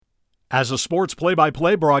As a sports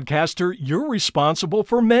play-by-play broadcaster, you're responsible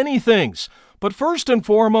for many things. But first and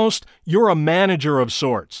foremost, you're a manager of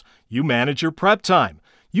sorts. You manage your prep time.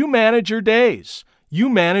 You manage your days. You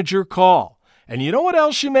manage your call. And you know what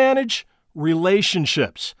else you manage?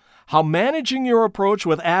 Relationships. How managing your approach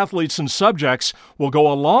with athletes and subjects will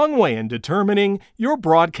go a long way in determining your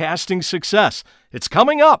broadcasting success. It's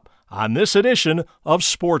coming up on this edition of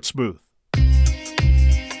Sports Booth.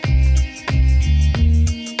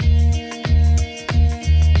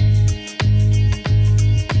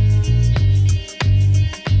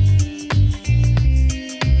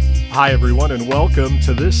 Hi, everyone, and welcome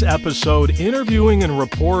to this episode, Interviewing and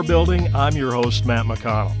Rapport Building. I'm your host, Matt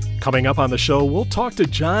McConnell. Coming up on the show, we'll talk to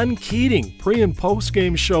John Keating, pre- and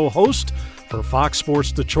post-game show host for Fox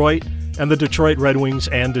Sports Detroit and the Detroit Red Wings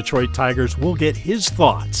and Detroit Tigers. We'll get his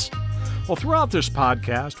thoughts. Well, throughout this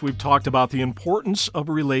podcast, we've talked about the importance of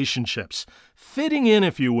relationships, fitting in,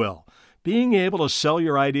 if you will, being able to sell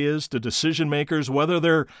your ideas to decision makers, whether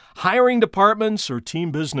they're hiring departments or team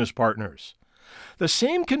business partners. The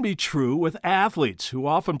same can be true with athletes who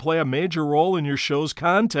often play a major role in your show's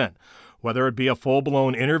content, whether it be a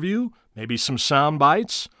full-blown interview, maybe some sound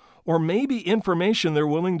bites, or maybe information they're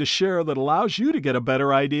willing to share that allows you to get a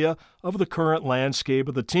better idea of the current landscape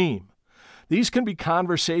of the team. These can be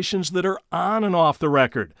conversations that are on and off the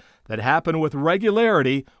record, that happen with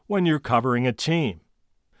regularity when you're covering a team.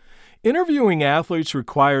 Interviewing athletes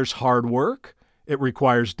requires hard work, it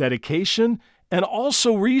requires dedication, and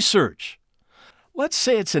also research. Let's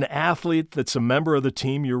say it's an athlete that's a member of the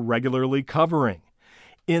team you're regularly covering.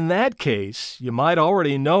 In that case, you might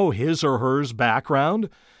already know his or her background.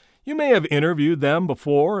 You may have interviewed them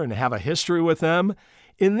before and have a history with them.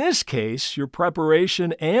 In this case, your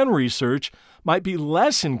preparation and research might be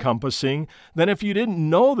less encompassing than if you didn't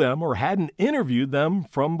know them or hadn't interviewed them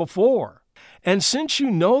from before. And since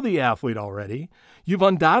you know the athlete already, you've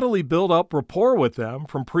undoubtedly built up rapport with them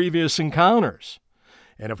from previous encounters.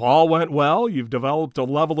 And if all went well, you've developed a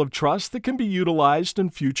level of trust that can be utilized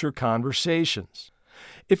in future conversations.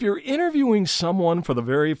 If you're interviewing someone for the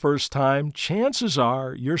very first time, chances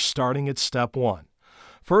are you're starting at step one.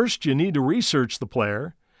 First, you need to research the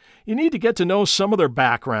player. You need to get to know some of their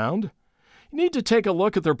background. You need to take a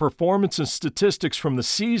look at their performance and statistics from the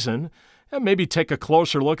season, and maybe take a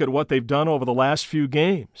closer look at what they've done over the last few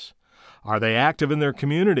games. Are they active in their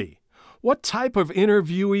community? What type of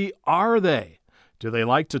interviewee are they? Do they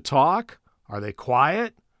like to talk? Are they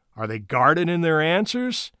quiet? Are they guarded in their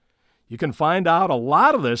answers? You can find out a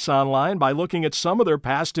lot of this online by looking at some of their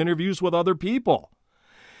past interviews with other people.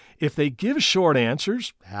 If they give short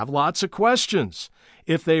answers, have lots of questions.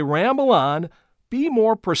 If they ramble on, be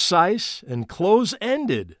more precise and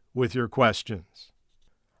close-ended with your questions.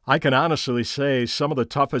 I can honestly say some of the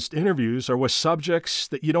toughest interviews are with subjects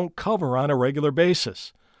that you don't cover on a regular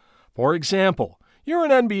basis. For example, you're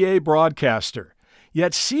an NBA broadcaster.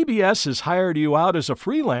 Yet CBS has hired you out as a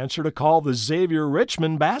freelancer to call the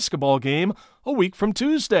Xavier-Richmond basketball game a week from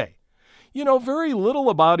Tuesday. You know very little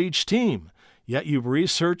about each team, yet you've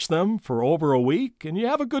researched them for over a week and you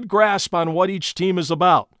have a good grasp on what each team is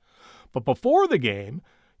about. But before the game,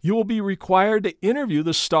 you will be required to interview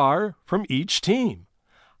the star from each team.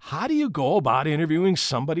 How do you go about interviewing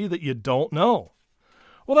somebody that you don't know?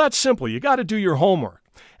 Well, that's simple. You got to do your homework.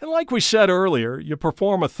 And like we said earlier, you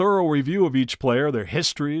perform a thorough review of each player, their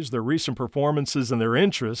histories, their recent performances, and their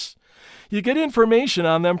interests. You get information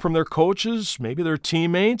on them from their coaches, maybe their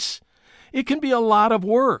teammates. It can be a lot of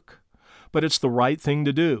work, but it's the right thing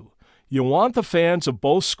to do. You want the fans of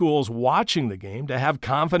both schools watching the game to have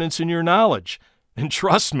confidence in your knowledge. And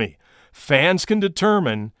trust me, fans can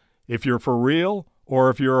determine if you're for real or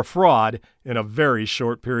if you're a fraud in a very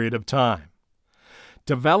short period of time.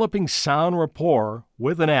 Developing sound rapport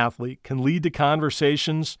with an athlete can lead to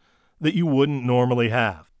conversations that you wouldn't normally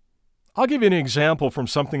have. I'll give you an example from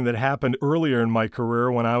something that happened earlier in my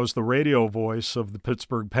career when I was the radio voice of the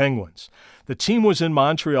Pittsburgh Penguins. The team was in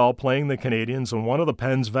Montreal playing the Canadiens, and one of the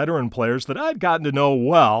Pens' veteran players that I'd gotten to know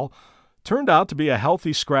well turned out to be a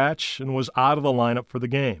healthy scratch and was out of the lineup for the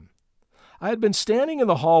game. I had been standing in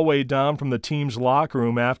the hallway down from the team's locker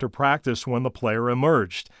room after practice when the player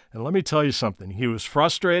emerged. And let me tell you something, he was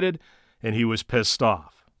frustrated and he was pissed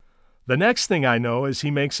off. The next thing I know is he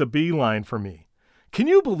makes a beeline for me. "Can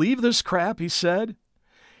you believe this crap?" he said.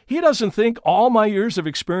 "He doesn't think all my years of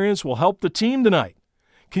experience will help the team tonight.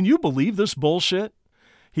 Can you believe this bullshit?"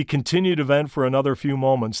 He continued to vent for another few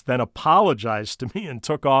moments, then apologized to me and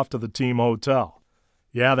took off to the team hotel.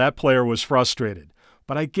 Yeah, that player was frustrated.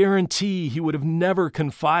 but I guarantee he would have never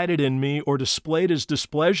confided in me or displayed his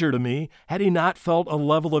displeasure to me had he not felt a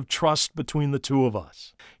level of trust between the two of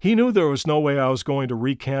us. He knew there was no way I was going to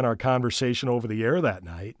recant our conversation over the air that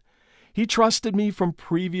night. He trusted me from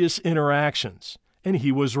previous interactions, and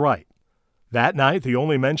he was right. That night, the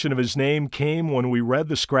only mention of his name came when we read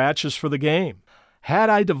the scratches for the game. Had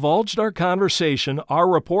I divulged our conversation, our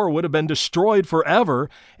rapport would have been destroyed forever,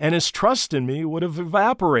 and his trust in me would have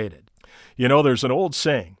evaporated. You know, there's an old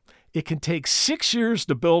saying, it can take 6 years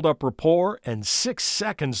to build up rapport and 6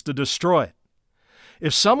 seconds to destroy it.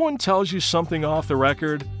 If someone tells you something off the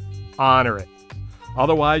record, honor it.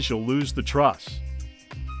 Otherwise, you'll lose the trust.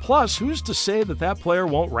 Plus, who's to say that that player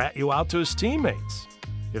won't rat you out to his teammates?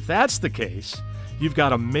 If that's the case, you've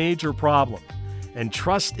got a major problem, and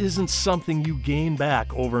trust isn't something you gain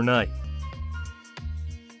back overnight.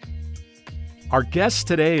 Our guest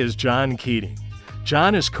today is John Keating.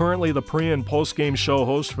 John is currently the pre- and post-game show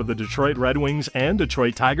host for the Detroit Red Wings and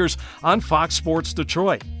Detroit Tigers on Fox Sports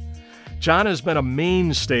Detroit. John has been a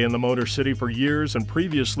mainstay in the Motor City for years and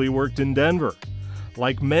previously worked in Denver.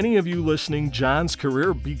 Like many of you listening, John's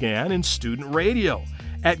career began in student radio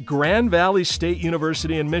at Grand Valley State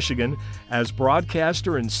University in Michigan as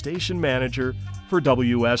broadcaster and station manager for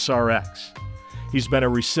WSRX. He's been a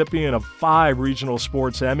recipient of 5 regional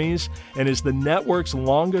sports Emmys and is the network's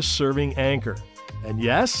longest-serving anchor. And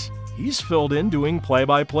yes, he's filled in doing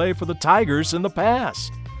play-by-play for the Tigers in the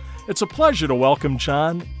past. It's a pleasure to welcome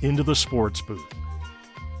John into the Sports Booth.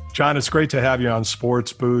 John, it's great to have you on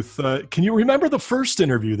Sports Booth. Can you remember the first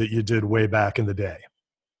interview that you did way back in the day?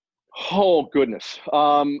 Oh, goodness.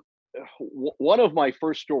 One of my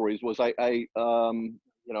first stories was I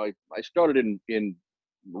started in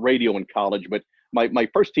radio in college, but my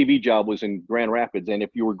first TV job was in Grand Rapids. And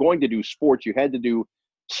if you were going to do sports, you had to do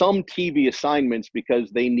some TV assignments because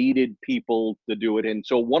they needed people to do it. And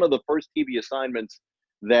so one of the first TV assignments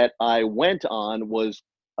that I went on was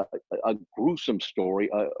a gruesome story.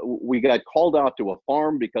 We got called out to a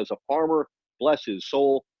farm because a farmer, bless his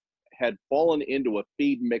soul, had fallen into a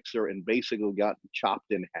feed mixer and basically got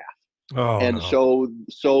chopped in half. Oh, and no.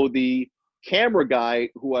 so the camera guy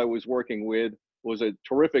who I was working with was a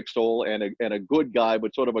terrific soul and a good guy,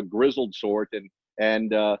 but sort of a grizzled sort.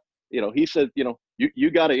 And he said,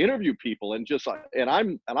 you got to interview people, and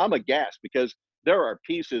I'm aghast because there are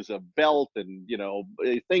pieces of belt and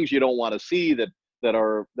things you don't want to see that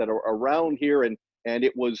are around here, and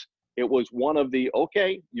it was one of the,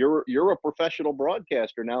 okay, you're a professional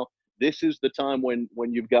broadcaster now. This is the time when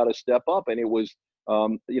you've got to step up, and it was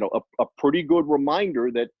a pretty good reminder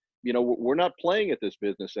that we're not playing at this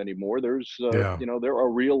business anymore. There's there are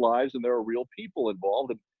real lives and there are real people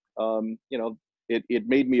involved, and it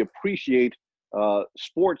made me appreciate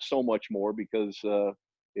sports so much more because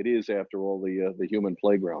it is, after all, the human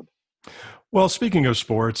playground. Well, speaking of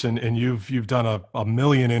sports, and you've done a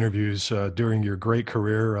million interviews during your great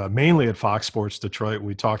career, mainly at Fox Sports Detroit.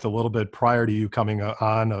 We talked a little bit prior to you coming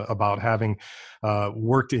on about having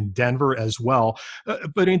worked in Denver as well.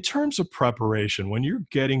 But in terms of preparation, when you're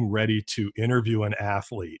getting ready to interview an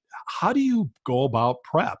athlete, how do you go about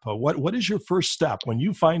prep? What is your first step when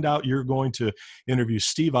you find out you're going to interview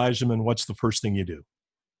Steve Eisenman? What's the first thing you do?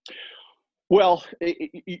 Well,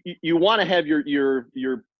 you want to have your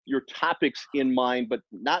topics in mind, but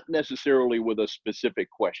not necessarily with a specific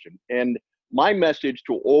question. And my message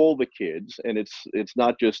to all the kids, and it's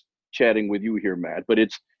not just chatting with you here, Matt, but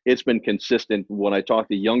it's been consistent when I talk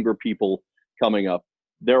to younger people coming up.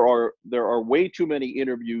 There are way too many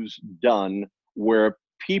interviews done where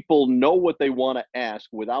people know what they want to ask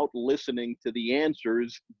without listening to the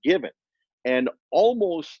answers given. And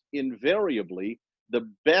almost invariably, the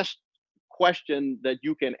best question that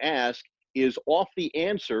you can ask is off the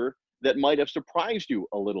answer that might have surprised you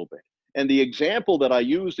a little bit. And the example that I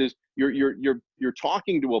used is you're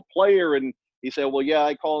talking to a player and he said, well, yeah,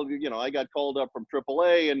 I got called up from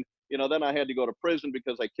AAA, and then I had to go to prison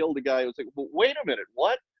because I killed a guy. It was like, well, wait a minute,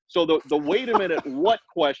 what? So the wait a minute, what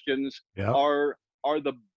questions Yep. are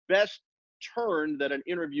the best turn that an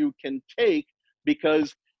interview can take,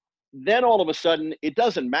 because then all of a sudden it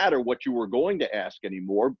doesn't matter what you were going to ask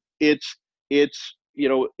anymore. It's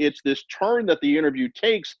this turn that the interview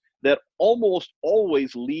takes that almost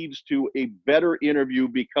always leads to a better interview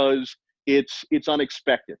because it's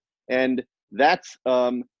unexpected. And that's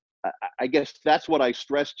I guess that's what I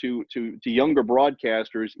stress to younger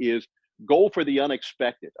broadcasters is go for the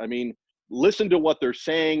unexpected. I mean, listen to what they're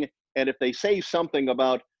saying, and if they say something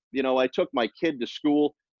about, I took my kid to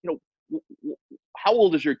school, how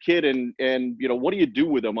old is your kid, and what do you do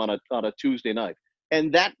with them on a Tuesday night?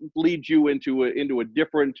 And that leads you into a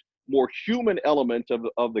different more human element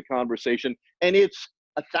of the conversation, and it's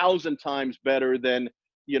 1,000 times better than,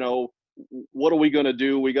 you know, what are we going to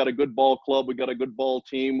do? We got a good ball club. We got a good ball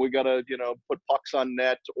team. We got to, you know, put pucks on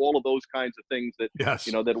net. All of those kinds of things that, you Yes.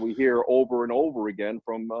 know, that we hear over and over again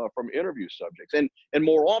from interview subjects. And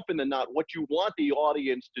more often than not, what you want the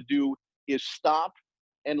audience to do is stop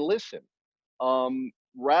and listen,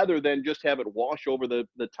 rather than just have it wash over the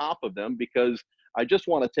top of them. Because I just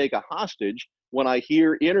want to take a hostage when I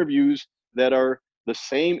hear interviews that are the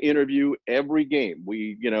same interview every game.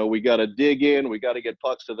 We got to dig in, we got to get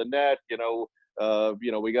pucks to the net,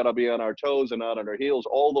 we got to be on our toes and not on our heels,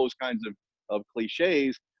 all those kinds of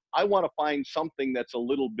cliches. I want to find something that's a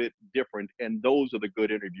little bit different, and those are the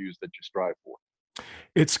good interviews that you strive for.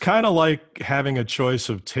 It's kind of like having a choice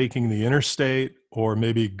of taking the interstate or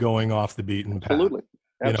maybe going off the beaten path. Absolutely.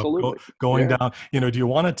 You know, Absolutely. going Yeah. down, do you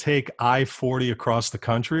want to take I-40 across the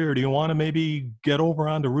country, or do you want to maybe get over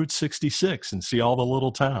onto Route 66 and see all the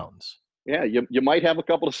little towns? Yeah, you might have a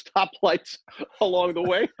couple of stoplights along the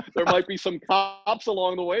way. There might be some cops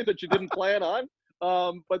along the way that you didn't plan on,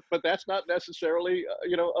 but that's not necessarily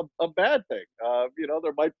a bad thing.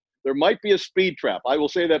 There might be a speed trap. I will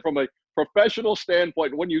say that from a professional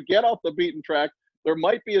standpoint. When you get off the beaten track, there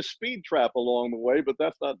might be a speed trap along the way, but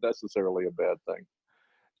that's not necessarily a bad thing.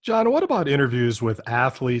 John, what about interviews with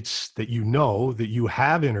athletes that that you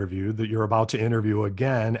have interviewed, that you're about to interview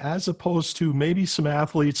again, as opposed to maybe some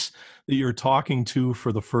athletes that you're talking to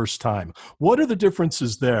for the first time? What are the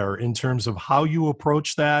differences there in terms of how you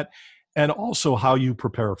approach that and also how you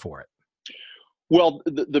prepare for it? Well,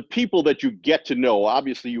 the people that you get to know,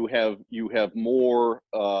 obviously, you have more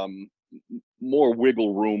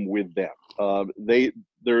wiggle room with them.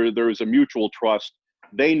 There's a mutual trust.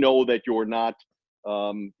 They know that you're not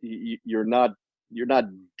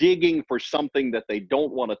digging for something that they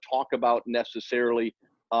don't want to talk about necessarily,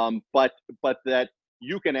 but that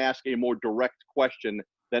you can ask a more direct question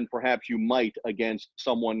than perhaps you might against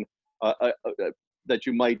someone that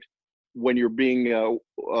you might when you're being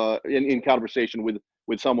in conversation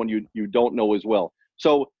with someone you don't know as well.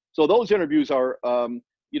 So those interviews are,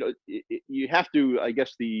 you have to, I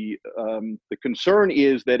guess the concern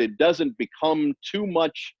is that it doesn't become too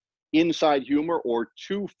much inside humor or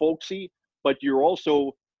too folksy, but you're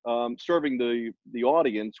also serving the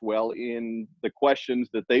audience well in the questions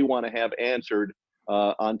that they want to have answered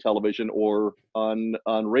on television or on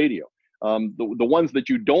radio. The ones that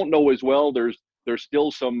you don't know as well, there's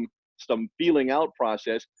still some feeling out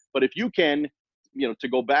process. But if you can, to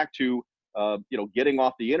go back to getting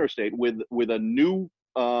off the interstate with a new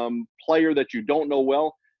player that you don't know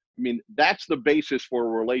well, I mean, that's the basis for a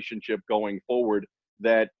relationship going forward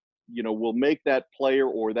that will make that player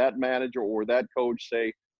or that manager or that coach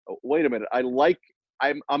say, oh, wait a minute,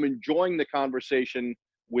 I'm enjoying the conversation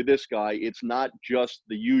with this guy. It's not just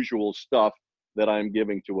the usual stuff that I'm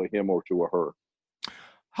giving to a him or to a her.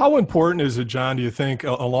 How important is it, John, do you think,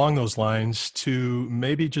 along those lines, to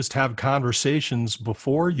maybe just have conversations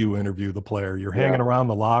before you interview the player? You're Yeah. hanging around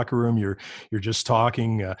the locker room, you're just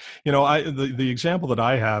talking. The example that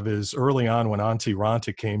I have is early on when Antti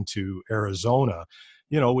Ranta came to Arizona.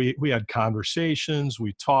 We had conversations,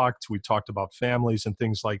 we talked about families and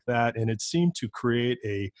things like that, and it seemed to create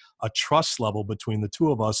a trust level between the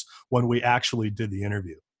two of us when we actually did the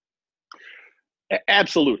interview.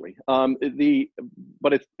 Absolutely.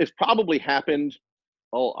 But it's probably happened,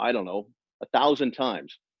 oh, I don't know, 1,000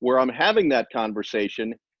 times where I'm having that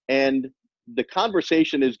conversation and the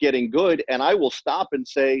conversation is getting good, and I will stop and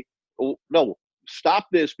say, oh, no, stop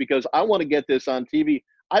this because I want to get this on TV.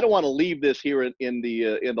 I don't want to leave this here in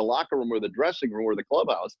the locker room or the dressing room or the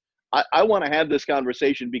clubhouse. I want to have this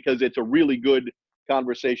conversation because it's a really good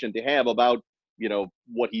conversation to have about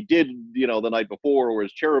what he did the night before, or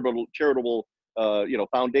his charitable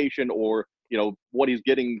foundation, or what he's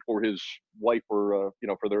getting for his wife or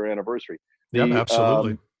for their anniversary. Yeah, The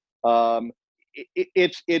absolutely.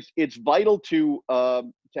 It's vital to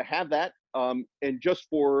have that, and just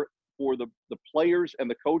for the players and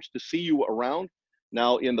the coach to see you around.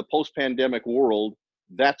 Now in the post-pandemic world,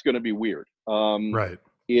 that's going to be weird. Right.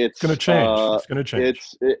 It's going to It's change. It's going to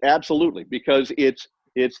change. absolutely, because it's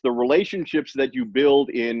the relationships that you build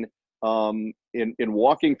in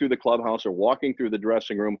walking through the clubhouse or walking through the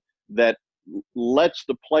dressing room that lets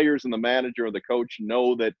the players and the manager or the coach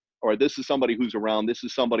know that, all right, this is somebody who's around. This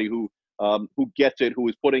is somebody who gets it, who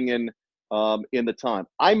is putting in the time.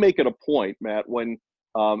 I make it a point, Matt, when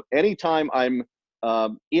anytime I'm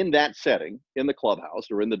in that setting, in the clubhouse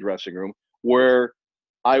or in the dressing room, where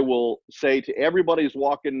I will say to everybody who's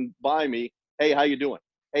walking by me, hey, how you doing?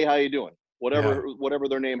 Hey, how you doing? whatever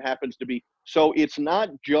their name happens to be. So it's not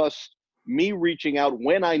just me reaching out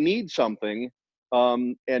when I need something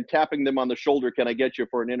and tapping them on the shoulder. Can I get you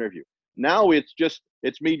for an interview? Now it's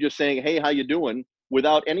me just saying, hey, how you doing?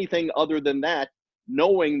 Without anything other than that,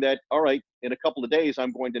 knowing that, all right, in a couple of days,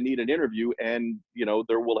 I'm going to need an interview, and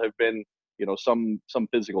there will have been some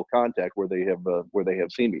physical contact where they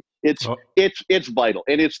have seen me. It's vital,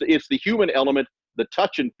 and it's the human element. The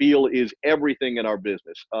touch and feel is everything in our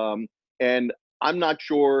business, and I'm not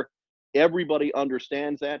sure everybody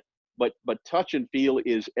understands that, but touch and feel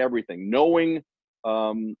is everything. Knowing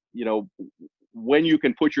when you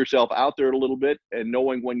can put yourself out there a little bit, and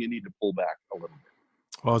knowing when you need to pull back a little bit.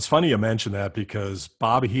 Well, it's funny you mention that, because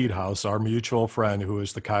Bob Heathouse, our mutual friend, who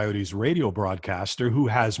is the Coyotes radio broadcaster, who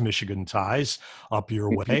has Michigan ties up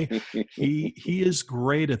your way, he is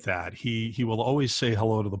great at that. He will always say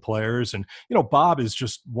hello to the players, and Bob is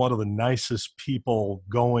just one of the nicest people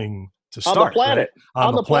going to start, on the planet, right?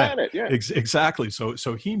 On the planet. Yeah, exactly. So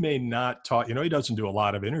he may not talk. He doesn't do a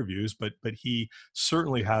lot of interviews, but he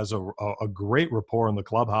certainly has a great rapport in the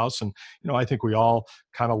clubhouse, and I think we all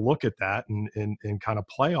kind of look at that and kind of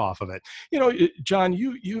play off of it. John,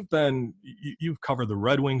 you've covered the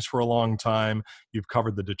Red Wings for a long time. You've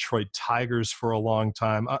covered the Detroit Tigers for a long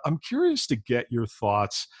time. I'm curious to get your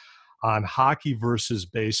thoughts on hockey versus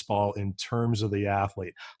baseball in terms of the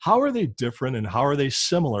athlete. How are they different, and how are they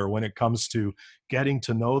similar when it comes to getting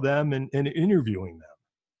to know them and interviewing them?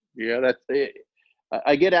 Yeah, that's it.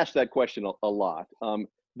 I get asked that question a lot.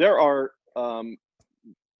 There are,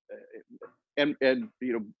 and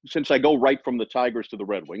since I go right from the Tigers to the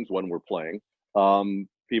Red Wings when we're playing,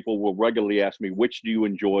 people will regularly ask me, which do you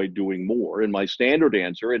enjoy doing more? And my standard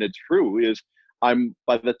answer, and it's true, is by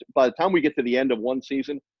the time we get to the end of one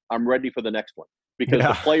season, I'm ready for the next one, because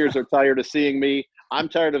the players are tired of seeing me. I'm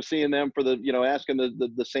tired of seeing them for asking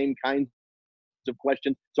the same kinds of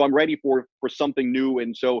questions. So I'm ready for something new.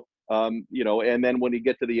 And so, and then when you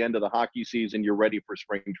get to the end of the hockey season, you're ready for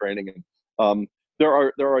spring training. And there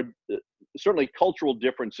are certainly cultural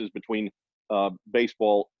differences between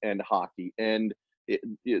baseball and hockey. And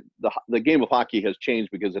the game of hockey has changed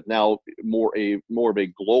because it's now more of a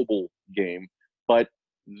global game. But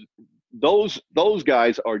those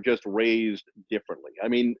guys are just raised differently. I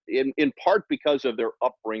mean, in part because of their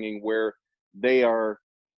upbringing, where they are,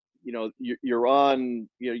 you're in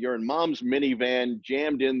mom's minivan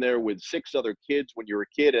jammed in there with 6 other kids when you're a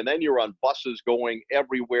kid, and then you're on buses going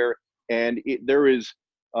everywhere, and there is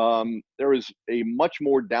a much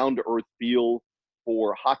more down to earth feel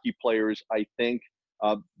for hockey players. I think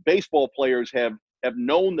baseball players have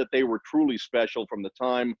known that they were truly special from the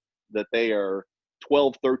time that they are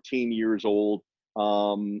 12, 13 years old.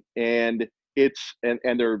 And they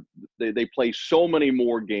play so many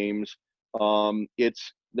more games.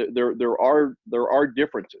 There are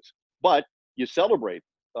differences, but you celebrate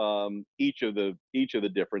each of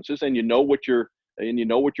the differences, and you know what you're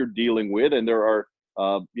dealing with. And there are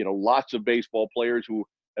lots of baseball players who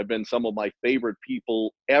have been some of my favorite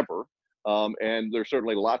people ever. And there's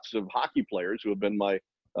certainly lots of hockey players who have been my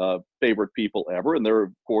favorite people ever. And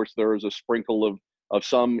there is a sprinkle of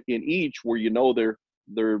some in each where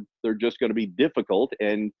they're just going to be difficult,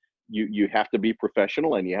 and you have to be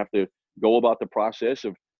professional, and you have to go about the process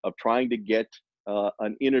of trying to get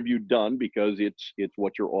an interview done, because it's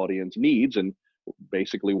what your audience needs, and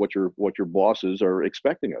basically what your bosses are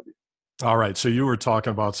expecting of you. All right. So you were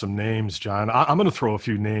talking about some names, John. I'm going to throw a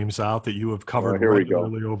few names out that you have covered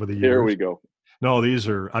regularly over the years. Here we go. No, this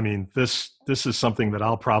is something that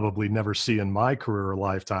I'll probably never see in my career or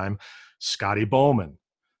lifetime. Scotty Bowman,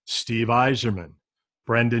 Steve Yzerman,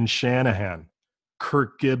 Brendan Shanahan,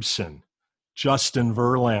 Kirk Gibson, Justin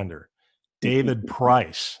Verlander, David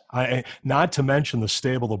Price. Not to mention the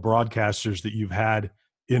stable of broadcasters that you've had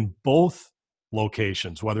in both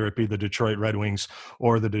locations, whether it be the Detroit Red Wings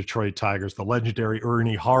or the Detroit Tigers. The legendary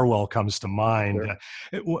Ernie Harwell comes to mind.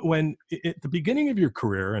 Sure. When at the beginning of your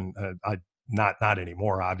career, and not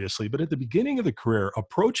anymore, obviously, but at the beginning of the career,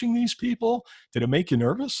 approaching these people, did it make you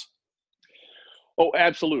nervous? Oh,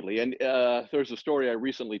 absolutely. And there's a story I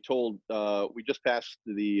recently told. We just passed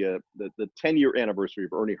the 10-year anniversary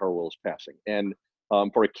of Ernie Harwell's passing. And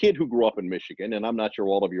for a kid who grew up in Michigan, and I'm not sure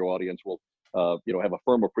all of your audience will have a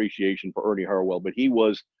firm appreciation for Ernie Harwell, but he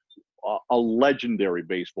was a legendary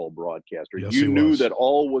baseball broadcaster. Yes, you knew that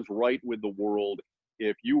all was right with the world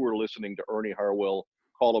if you were listening to Ernie Harwell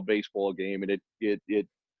call a baseball game. And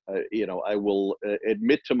I will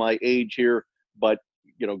admit to my age here, but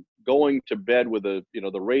going to bed with the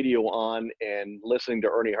radio on and listening to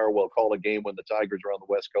Ernie Harwell call a game when the Tigers are on the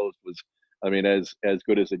West Coast was, as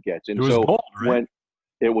good as it gets. And it was so bold, right?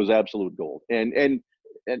 It was absolute gold. And in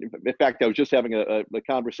fact, I was just having a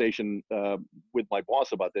conversation with my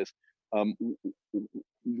boss about this. Um,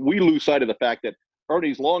 we lose sight of the fact that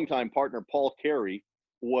Ernie's longtime partner, Paul Carey,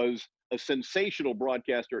 was a sensational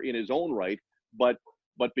broadcaster in his own right, but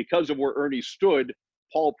because of where Ernie stood,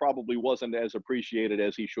 Paul probably wasn't as appreciated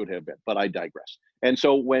as he should have been. But I digress. And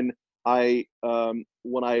so when I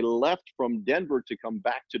left from Denver to come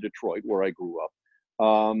back to Detroit, where I grew up,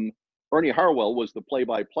 Ernie Harwell was the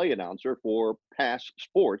play-by-play announcer for Pass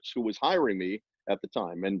Sports, who was hiring me at the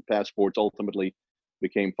time, and Pass Sports ultimately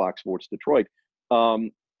became Fox Sports Detroit.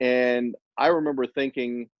 And I remember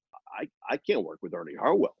thinking, I can't work with Ernie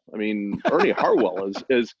Harwell. I mean, Ernie Harwell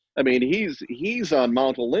is I mean, he's on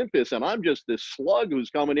Mount Olympus, and I'm just this slug who's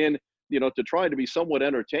coming in, to try to be somewhat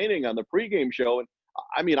entertaining on the pregame show. And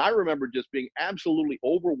I mean, I remember just being absolutely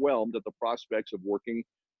overwhelmed at the prospects of working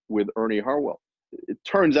with Ernie Harwell. It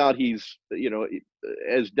turns out he's,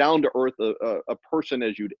 as down to earth a person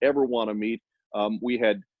as you'd ever want to meet. We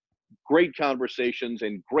had great conversations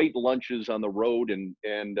and great lunches on the road, and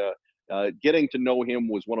getting to know him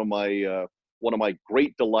was one of my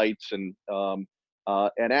great delights. And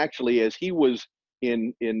actually, as he was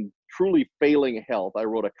in truly failing health, I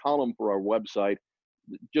wrote a column for our website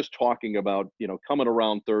just talking about, coming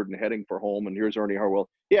around third and heading for home. And here's Ernie Harwell.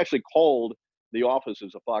 He actually called the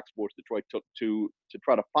offices of Fox Sports Detroit to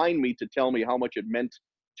try to find me, to tell me how much it meant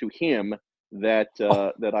to him that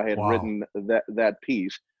that I had Wow. written that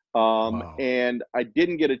piece. Wow. And I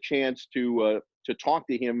didn't get a chance to talk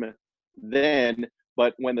to him then,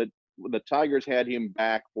 but when the Tigers had him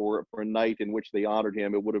back for a night in which they honored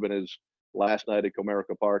him, it would have been his last night at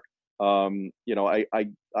Comerica Park.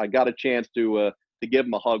 I got a chance to give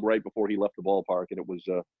him a hug right before he left the ballpark, and it was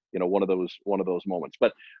one of those moments.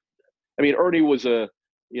 But I mean, Ernie was an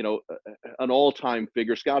all-time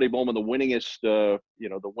figure. Scotty Bowman, the winningest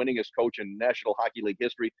coach in National Hockey League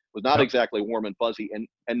history, was not exactly warm and fuzzy,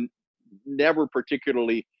 and never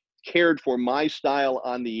particularly cared for my style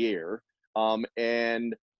on the air.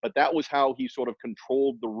 But that was how he sort of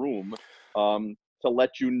controlled the room, to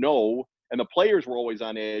let you know. And the players were always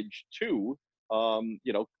on edge too.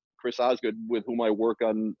 Chris Osgood, with whom I work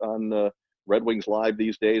on Red Wings Live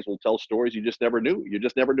these days, will tell stories you just never knew. You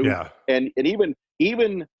just never knew. Yeah. And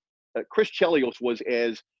even Chris Chelios was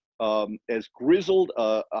as grizzled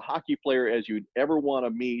a hockey player as you'd ever want to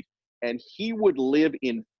meet, and he would live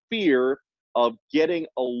in fear of getting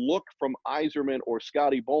a look from Yzerman or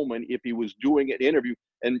Scotty Bowman if he was doing an interview.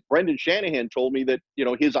 And Brendan Shanahan told me that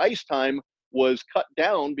his ice time was cut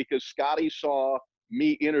down because Scotty saw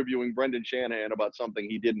me interviewing Brendan Shanahan about something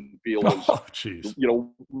he didn't feel was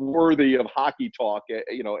worthy of hockey talk at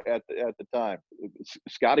the time.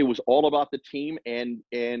 Scotty was all about the team, and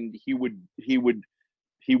he would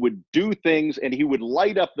do things, and he would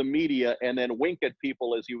light up the media and then wink at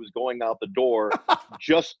people as he was going out the door,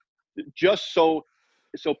 just so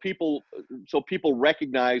people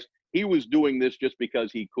recognized he was doing this just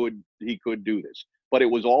because he could do this. But it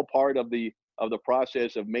was all part of the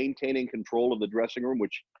process of maintaining control of the dressing room,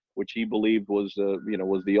 which he believed was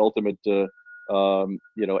the ultimate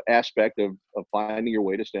aspect of finding your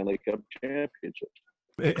way to Stanley Cup championships.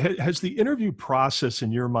 Has the interview process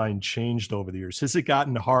in your mind changed over the years? Has it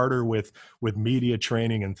gotten harder with media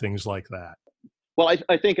training and things like that? Well,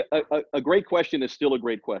 I think a great question is still a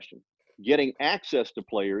great question. Getting access to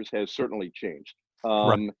players has certainly changed,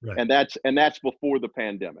 Right. and that's before the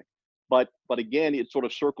pandemic. But again, it sort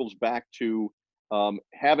of circles back to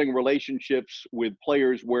having relationships with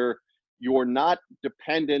players where you're not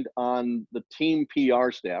dependent on the team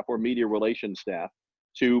PR staff or media relations staff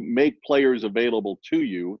to make players available to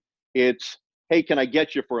you. It's, hey, can I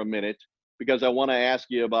get you for a minute because I want to ask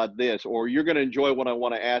you about this, or you're going to enjoy what I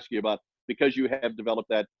want to ask you about, because you have developed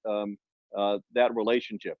that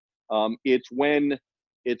relationship. It's when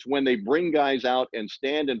they bring guys out and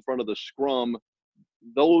stand in front of the scrum.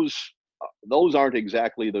 Those aren't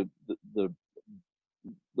exactly the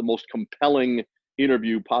most compelling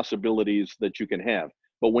interview possibilities that you can have.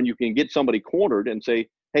 But when you can get somebody cornered and say,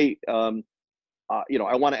 hey, I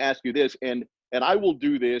want to ask you this, and I will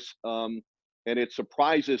do this, and it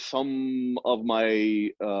surprises some of my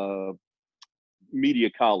media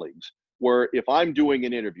colleagues, where if I'm doing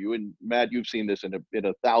an interview, and Matt, you've seen this in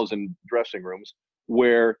 1,000 dressing rooms,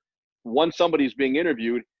 where once somebody's being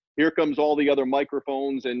interviewed, here comes all the other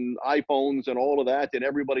microphones and iPhones and all of that, and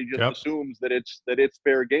everybody just assumes that it's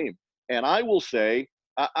fair game. And I will say,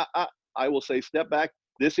 I will say, step back.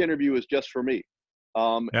 This interview is just for me,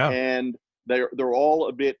 and they're all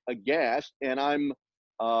a bit aghast, and I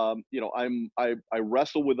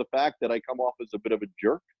wrestle with the fact that I come off as a bit of a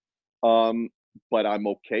jerk, but I'm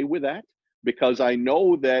okay with that because I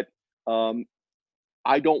know that um,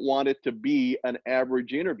 I don't want it to be an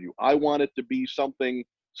average interview. I want it to be something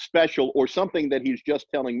special or something that he's just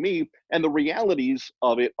telling me. And the realities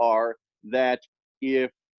of it are that if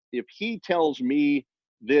he tells me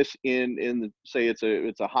this say it's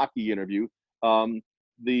a hockey interview, um,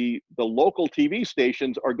 the local TV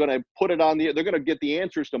stations are going to put it on they're going to get the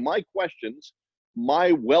answers to my questions,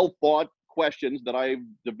 my well thought questions that I've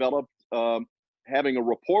developed having a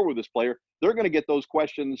rapport with this player. They're going to get those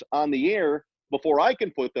questions on the air before I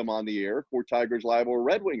can put them on the air for Tigers Live or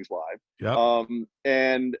Red Wings Live. Yep.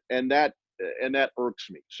 And that irks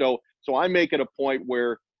me. So I make it a point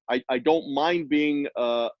where I don't mind being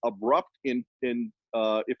abrupt in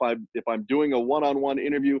if I'm doing a one-on-one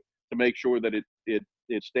interview to make sure that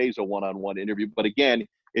it stays a one-on-one interview. But again,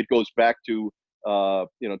 it goes back to to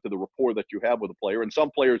the rapport that you have with a player. And some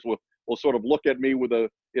players will sort of look at me with a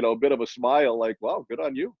bit of a smile, like, "Wow, good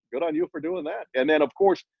on you for doing that." And then of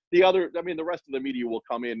course the rest of the media will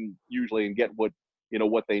come in usually and get what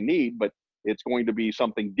they need, but it's going to be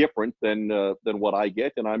something different than what I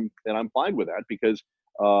get, and I'm fine with that because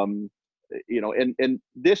and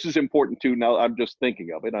this is important too. Now I'm just thinking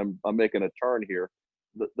of it. I'm making a turn here.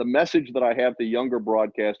 The message that I have to younger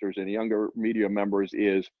broadcasters and younger media members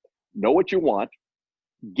is know what you want,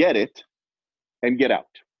 get it, and get out.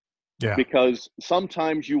 Yeah. Because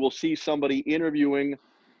sometimes you will see somebody interviewing,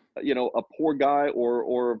 a poor guy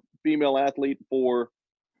or female athlete for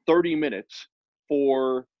 30 minutes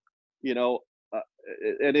for, uh,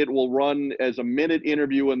 and it will run as a minute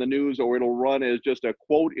interview in the news, or it'll run as just a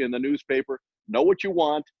quote in the newspaper. Know what you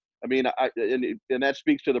want. I mean, and that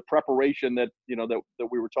speaks to the preparation that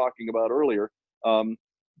we were talking about earlier.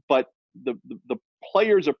 But the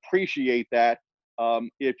players appreciate that.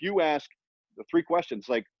 If you ask the 3 questions,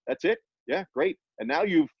 like, that's it, yeah, great, and now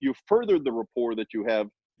you've furthered the rapport that you have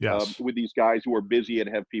Yes. with these guys who are busy and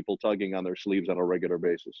have people tugging on their sleeves on a regular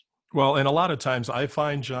basis. Well, and a lot of times I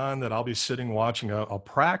find, John, that I'll be sitting watching a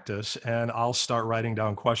practice and I'll start writing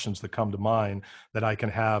down questions that come to mind that I can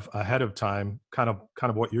have ahead of time, kind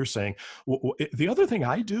of what you're saying. The other thing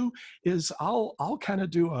I do is I'll kind of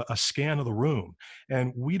do a scan of the room.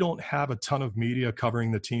 And we don't have a ton of media covering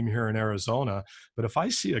the team here in Arizona, but if I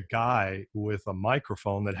see a guy with a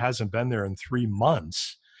microphone that hasn't been there in 3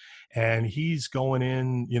 months, and he's going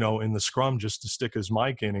in, in the scrum just to stick his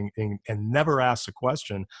mic in and never asks a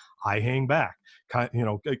question, I hang back, kind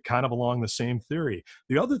of along the same theory.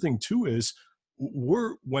 The other thing too is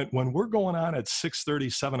when we're going on at 6:30,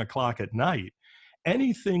 7 o'clock at night,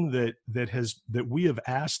 anything that we have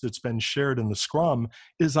asked that's been shared in the scrum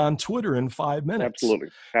is on Twitter in 5 minutes.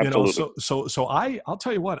 Absolutely. So I'll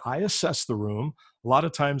tell you what, I assess the room. A lot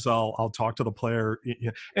of times I'll talk to the player,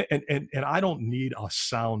 and I don't need a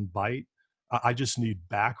sound bite. I just need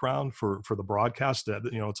background for the broadcast.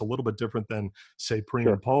 It's a little bit different than say pre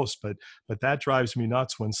Sure. and post, but that drives me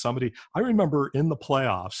nuts when somebody. I remember in the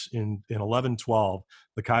playoffs in 11-12,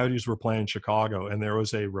 the Coyotes were playing Chicago, and there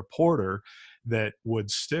was a reporter that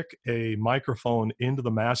would stick a microphone into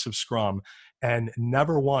the massive scrum, and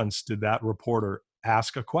never once did that reporter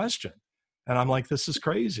ask a question. And I'm like, this is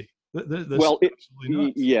crazy. This Well, is absolutely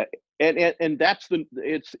nuts. yeah, and that's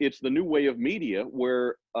it's the new way of media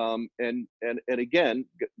where and again,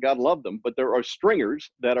 God love them, but there are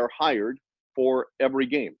stringers that are hired for every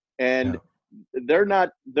game, and Yeah. they're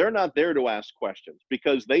not there to ask questions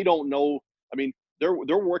because they don't know. I mean, they're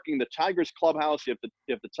working the Tigers clubhouse. If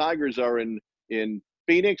the Tigers are in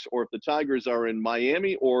Phoenix, or if the Tigers are in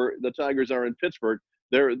Miami, or the Tigers are in Pittsburgh,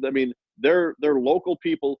 they're local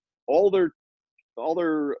people. All they're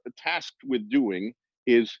tasked with doing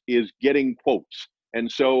is getting quotes.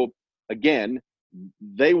 And so again,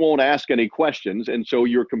 they won't ask any questions, and so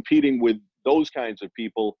you're competing with those kinds of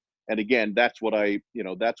people. And again, that's what I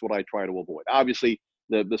try to avoid. Obviously,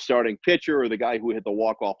 the starting pitcher or the guy who hit the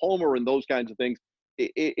walk-off homer and those kinds of things,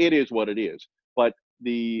 it is what it is. But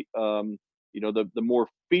the more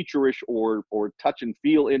feature-ish or touch and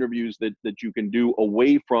feel interviews that you can do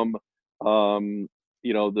away from the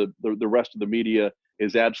rest of the media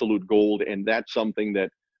is absolute gold. And that's something that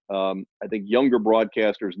I think younger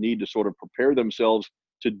broadcasters need to sort of prepare themselves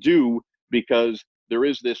to do, because there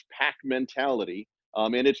is this pack mentality.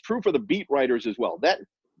 And it's true for the beat writers as well.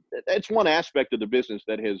 That's one aspect of the business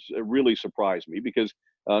that has really surprised me, because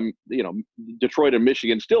Detroit and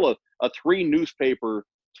Michigan still a 3 newspaper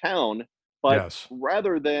town, but Yes.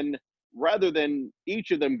 rather than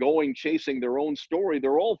each of them going chasing their own story,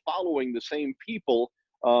 they're all following the same people.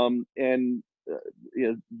 And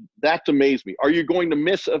that's amazed me. Are you going to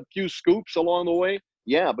miss a few scoops along the way?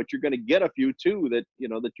 yeah, but you're going to get a few too that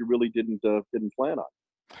that you really didn't plan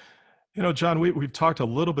on. John, we've talked a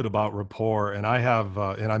little bit about rapport, and I have,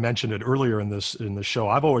 and I mentioned it earlier in the show.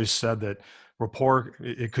 I've always said that rapport,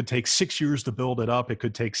 it could take 6 years to build it up. It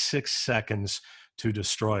could take 6 seconds to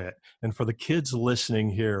destroy it. And for the kids listening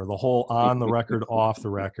here, the whole on the record, off the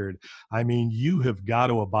record, I mean, you have got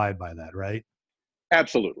to abide by that, right?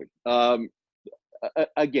 Absolutely.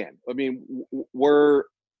 Again, I mean,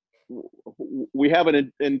 we have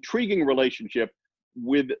an intriguing relationship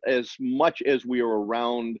with as much as we are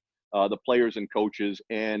around the players and coaches,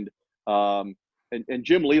 and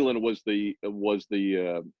Jim Leland was the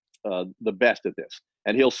best at this.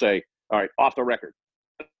 And he'll say, "All right, off the record."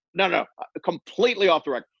 No, completely off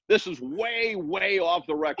the record. This is way, way off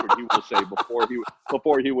the record. He will say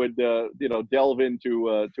before he would delve into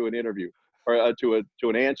an interview or to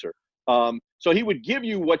an answer. So he would give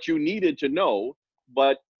you what you needed to know,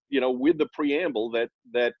 but with the preamble that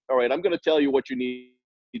all right, I'm going to tell you what you need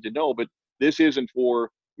to know, but this isn't for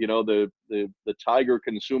the Tiger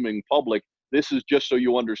consuming public. This is just so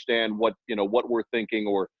you understand what we're thinking,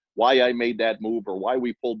 or why I made that move, or why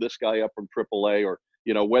we pulled this guy up from AAA, or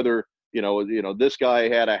whether this guy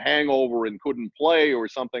had a hangover and couldn't play, or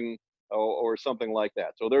something like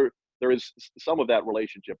that. So there is some of that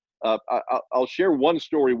relationship. I'll share one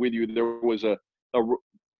story with you. There was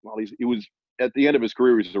he was at the end of his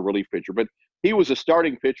career, he was a relief pitcher, but he was a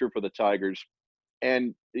starting pitcher for the Tigers,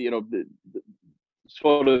 and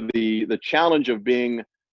sort of the challenge of being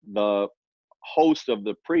the host of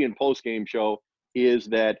the pre and post game show is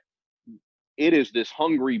that it is this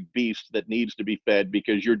hungry beast that needs to be fed,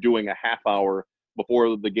 because you're doing a half hour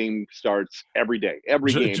before the game starts every day.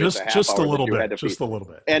 Every game is a half hour that you had to feed. Just a little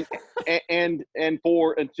bit. And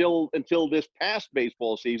for until this past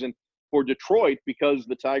baseball season for Detroit, because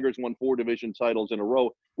the Tigers won 4 division titles in a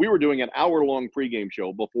row, we were doing an hour-long pregame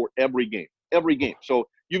show before every game. So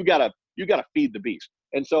you got to feed the beast.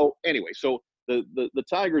 And so anyway, so the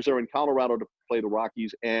Tigers are in Colorado to play the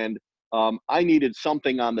Rockies, and I needed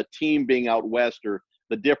something on the team being out west, or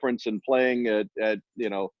the difference in playing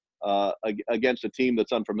against a team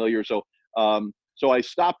that's unfamiliar. So I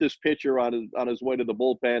stopped this pitcher on his way to the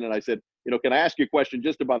bullpen, and I said, can I ask you a question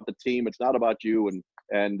just about the team? It's not about you.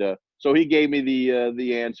 And so he gave me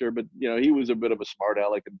the answer, but he was a bit of a smart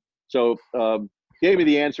aleck, and so gave me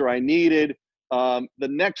the answer I needed. The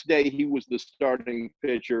next day he was the starting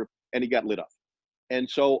pitcher, and he got lit up. And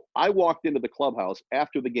so I walked into the clubhouse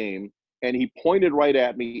after the game, and he pointed right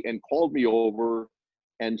at me and called me over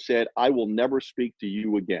and said, "I will never speak to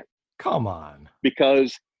you again." Come on.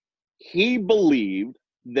 Because he believed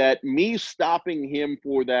that me stopping him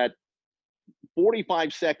for that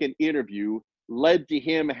 45-second interview led to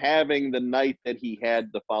him having the night that he had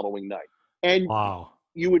the following night. And wow.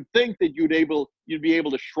 You would think that you'd be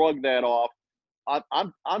able to shrug that off.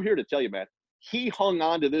 I'm here to tell you, man, he hung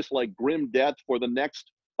on to this like grim death for the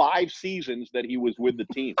next 5 seasons that he was with the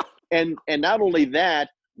team. And not only that,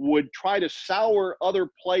 would try to sour other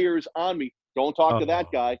players on me. Don't talk to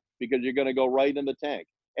that guy, because you're going to go right in the tank.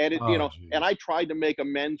 And and I tried to make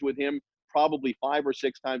amends with him probably 5 or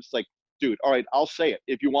 6 times. It's like, dude, all right, I'll say it.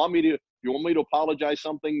 If you want me to apologize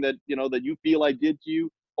something that that you feel I did to you,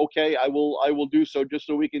 okay, I will do so, just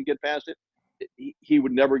so we can get past it. He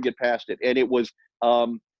would never get past it. And it was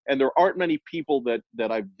and there aren't many people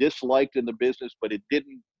that I've disliked in the business, but it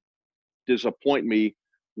didn't disappoint me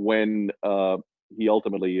when he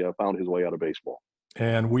ultimately found his way out of baseball.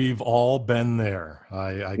 And we've all been there.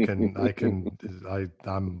 I'm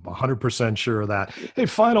 100% sure of that. Hey,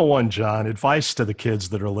 final one, John, advice to the kids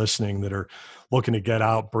that are listening, that are looking to get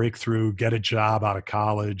out, break through, get a job out of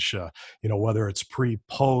college, whether it's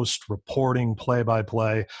pre-post, reporting,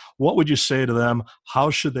 play-by-play. What would you say to them? How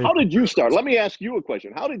did you start? Let me ask you a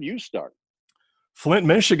question. How did you start? Flint,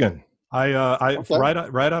 Michigan. Okay. Right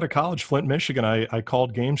out of college, Flint, Michigan. I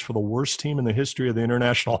called games for the worst team in the history of the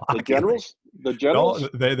International Hockey League. The Generals? No,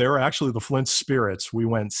 they were actually the Flint Spirits. We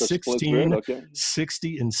went 16,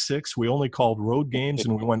 60-6. We only called road games,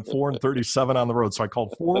 and we went 4-37 on the road. So I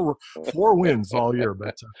called four wins all year.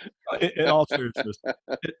 But in all seriousness,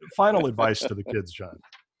 final advice to the kids, John.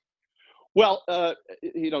 Well,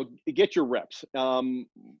 get your reps. What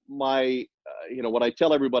I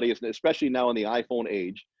tell everybody is, especially now in the iPhone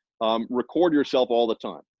age, record yourself all the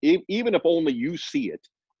time, even if only you see it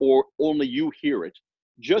or only you hear it,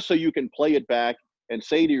 just so you can play it back and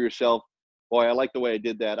say to yourself, boy, I like the way I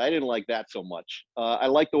did that. I didn't like that so much. I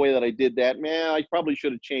like the way that I did that. Man, I probably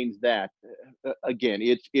should have changed that. Again,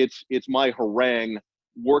 it's my harangue.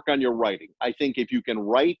 Work on your writing. I think if you can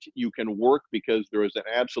write, you can work, because there is an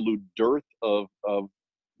absolute dearth of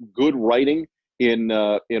good writing in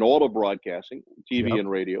auto broadcasting, TV Yep. and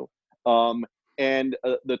radio. And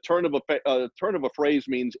the turn of a phrase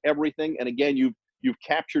means everything. And again, you've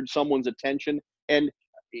captured someone's attention. And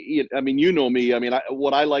I mean, you know me. I mean,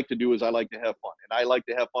 what I like to do is I like to have fun, and I like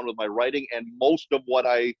to have fun with my writing. And most of what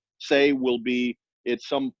I say will be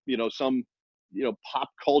some pop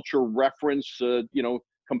culture reference,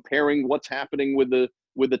 comparing what's happening with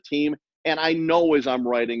the team. And I know as I'm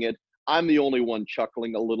writing it, I'm the only one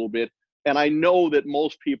chuckling a little bit. And I know that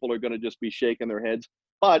most people are going to just be shaking their heads.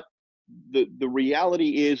 But the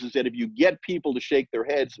reality is that if you get people to shake their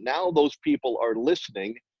heads, now those people are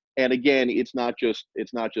listening. And again, it's not just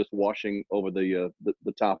washing over the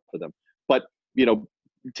top of them. But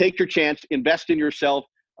take your chance, invest in yourself.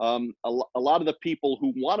 A lot of the people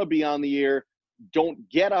who want to be on the air don't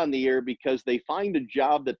get on the air because they find a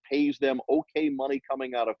job that pays them okay money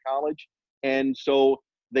coming out of college, and so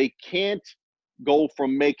they can't go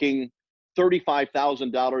from making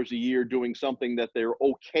 $35,000 a year doing something that they're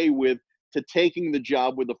okay with to taking the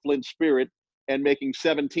job with a Flint spirit and making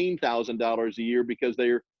 $17,000 a year because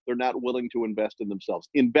they're not willing to invest in themselves.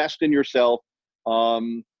 Invest in yourself.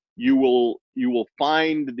 You will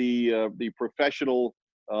find the professional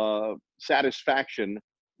satisfaction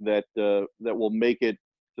that will make it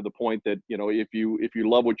to the point that if you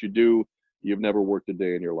love what you do, you've never worked a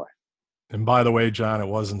day in your life. And by the way, John, it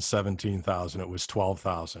wasn't 17,000; it was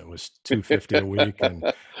 12,000. It was $250 a week, and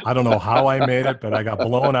I don't know how I made it, but I got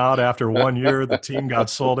blown out after 1 year. The team got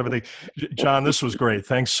sold. Everything. John, this was great.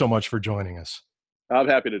 Thanks so much for joining us. I'm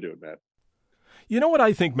happy to do it, Matt. You know what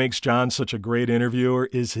I think makes John such a great interviewer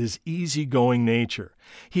is his easygoing nature.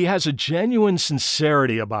 He has a genuine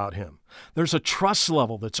sincerity about him. There's a trust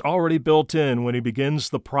level that's already built in when he begins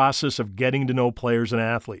the process of getting to know players and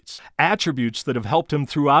athletes, attributes that have helped him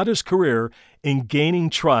throughout his career in gaining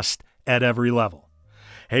trust at every level.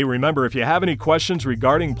 Hey, remember, if you have any questions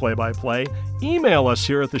regarding play-by-play, email us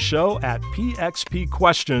here at the show at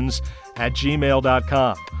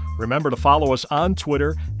pxpquestions@gmail.com. Remember to follow us on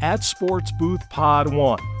Twitter at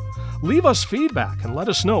SportsBoothPod1. Leave us feedback and let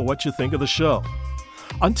us know what you think of the show.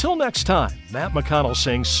 Until next time, Matt McConnell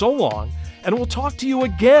saying so long, and we'll talk to you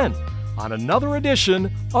again on another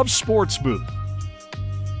edition of Sports Booth.